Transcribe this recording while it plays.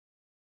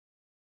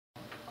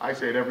I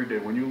say it every day.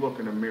 When you look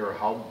in the mirror,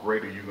 how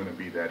great are you going to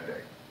be that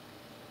day?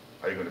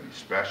 Are you going to be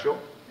special?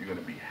 You're going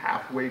to be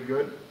halfway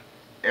good?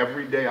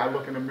 Every day I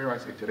look in the mirror, I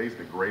say, today's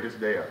the greatest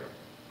day ever.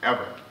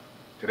 Ever.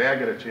 Today I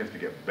get a chance to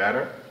get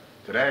better.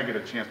 Today I get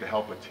a chance to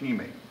help a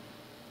teammate.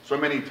 So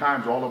many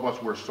times all of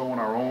us, we're so in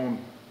our own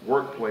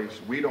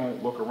workplace, we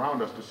don't look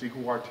around us to see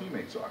who our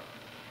teammates are.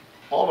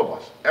 All of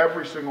us,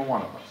 every single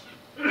one of us.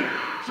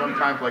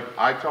 Sometimes, like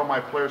I tell my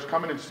players,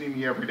 come in and see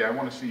me every day. I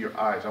want to see your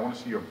eyes. I want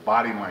to see your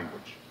body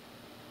language.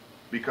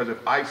 Because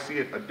if I see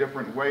it a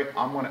different way,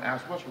 I'm going to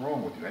ask, what's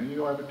wrong with you? And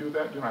you ever do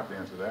that? You don't have to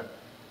answer that.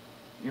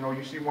 You know,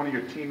 you see one of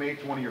your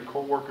teammates, one of your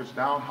coworkers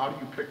down, how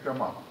do you pick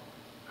them up?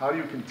 How do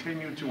you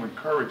continue to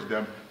encourage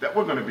them that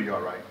we're going to be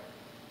all right?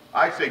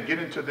 I say get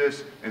into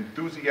this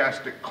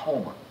enthusiastic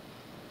coma.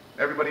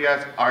 Everybody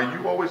asks, are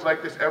you always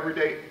like this every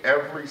day?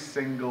 Every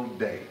single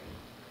day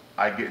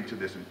I get into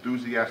this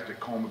enthusiastic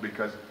coma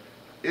because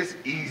it's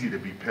easy to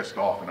be pissed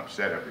off and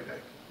upset every day.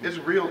 It's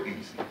real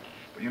easy.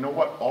 But you know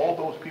what? All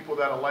those people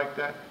that are like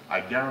that,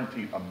 I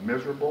guarantee are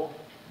miserable,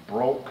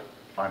 broke,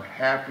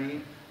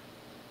 unhappy,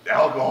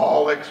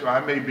 alcoholics.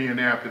 I may be in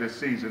there after this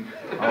season.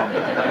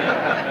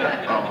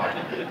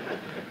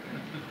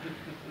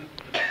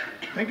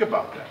 Think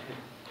about that.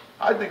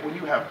 I think when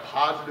you have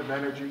positive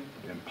energy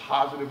and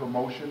positive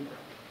emotion,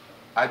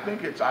 I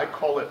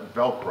call it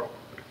Velcro.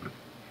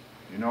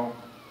 You know,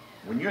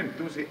 when you're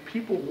enthusiastic,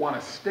 people want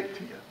to stick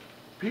to you.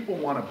 People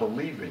want to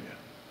believe in you.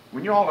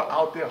 When you're all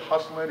out there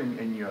hustling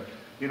and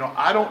you know,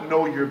 I don't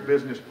know your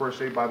business per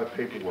se by the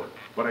paperwork,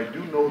 but I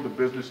do know the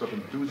business of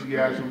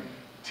enthusiasm,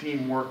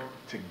 teamwork,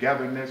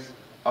 togetherness,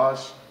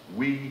 us,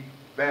 we,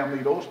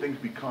 family. Those things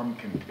become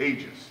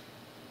contagious.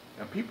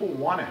 And people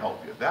want to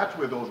help you. That's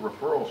where those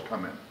referrals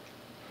come in.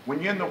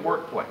 When you're in the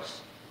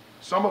workplace,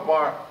 some of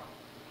our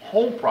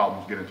home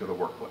problems get into the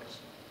workplace.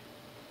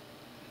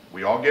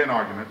 We all get in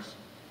arguments.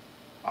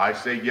 I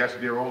say yes,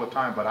 dear, all the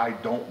time, but I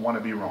don't want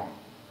to be wrong.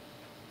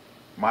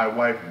 My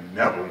wife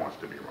never wants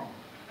to be wrong.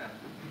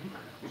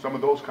 Some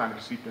of those kind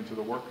of seep into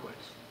the workplace.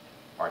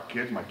 Our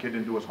kids, my kid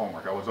didn't do his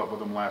homework. I was up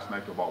with him last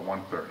night till about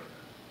 1:30.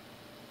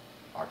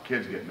 Our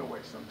kids get in the way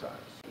sometimes.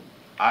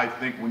 I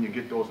think when you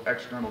get those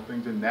external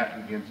things in,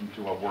 that begins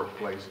into our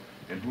workplace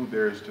and who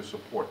there is to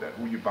support that,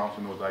 who you're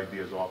bouncing those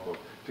ideas off of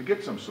to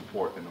get some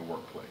support in the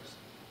workplace.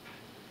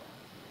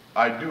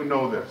 I do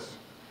know this,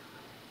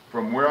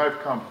 from where I've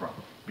come from,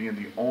 being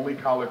the only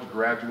college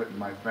graduate in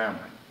my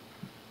family,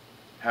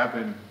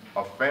 having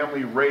a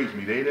family raise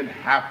me, they didn't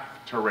have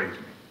to raise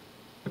me.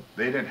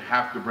 They didn't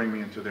have to bring me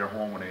into their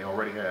home when they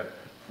already had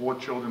 4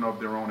 children of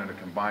their own and a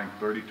combined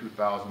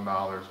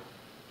 $32,000,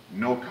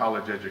 no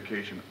college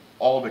education.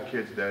 All their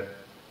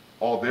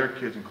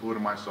kids,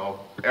 including myself,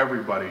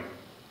 everybody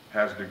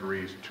has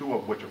degrees, 2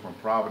 of which are from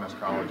Providence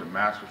College, a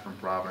master's from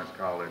Providence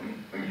College,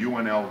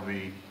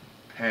 UNLV,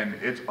 Penn.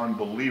 It's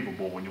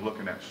unbelievable when you look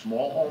in that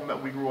small home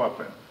that we grew up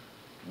in.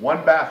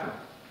 1 bathroom.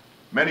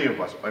 Many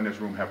of us in this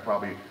room have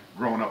probably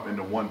grown up in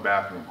the 1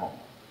 bathroom home.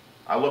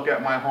 I look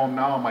at my home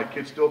now and my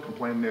kids still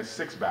complain there's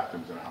 6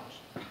 bathrooms in the house.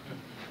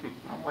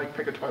 I'm like,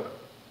 pick a toilet.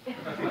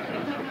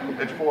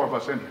 It's 4 of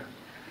us in here.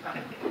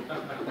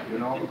 You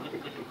know?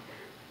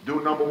 Do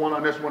number 1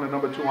 on this one and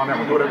number 2 on that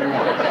one. Do whatever you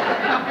want.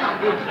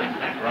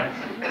 Right?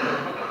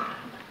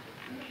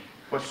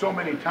 But so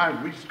many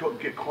times we just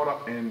get caught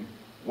up in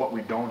what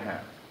we don't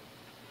have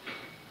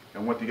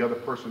and what the other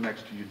person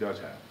next to you does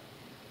have.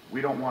 We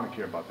don't want to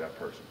care about that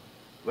person.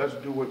 Let's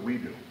do what we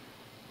do.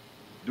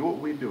 Do what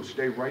we do.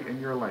 Stay right in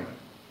your lane.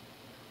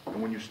 And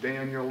when you stay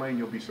in your lane,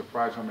 you'll be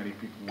surprised how many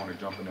people want to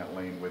jump in that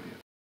lane with you.